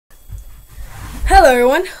Hello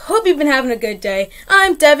everyone, hope you've been having a good day.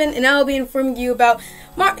 I'm Devyn and I'll be informing you about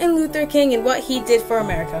Martin Luther King and what he did for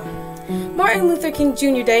America. Martin Luther King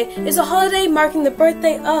Jr. Day is a holiday marking the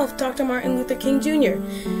birthday of Dr. Martin Luther King Jr.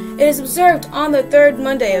 It is observed on the third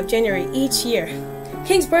Monday of January each year.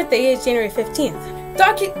 King's birthday is January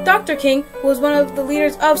 15th. Dr. King was one of the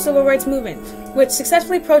leaders of the civil rights movement, which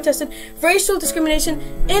successfully protested racial discrimination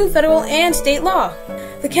in federal and state law.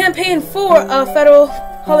 The campaign for a federal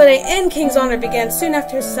holiday in King's honor began soon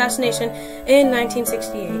after his assassination in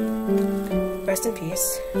 1968. Rest in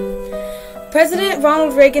peace. President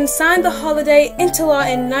Ronald Reagan signed the holiday into law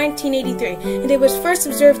in 1983, and it was first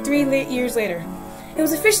observed 3 years later. It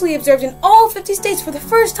was officially observed in all 50 states for the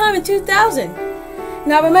first time in 2000.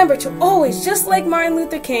 Now remember to always, just like Martin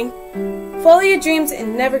Luther King, follow your dreams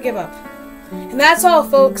and never give up. And that's all,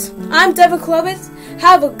 folks. I'm Devyn.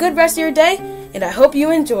 Have a good rest of your day, and I hope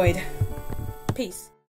you enjoyed. Peace.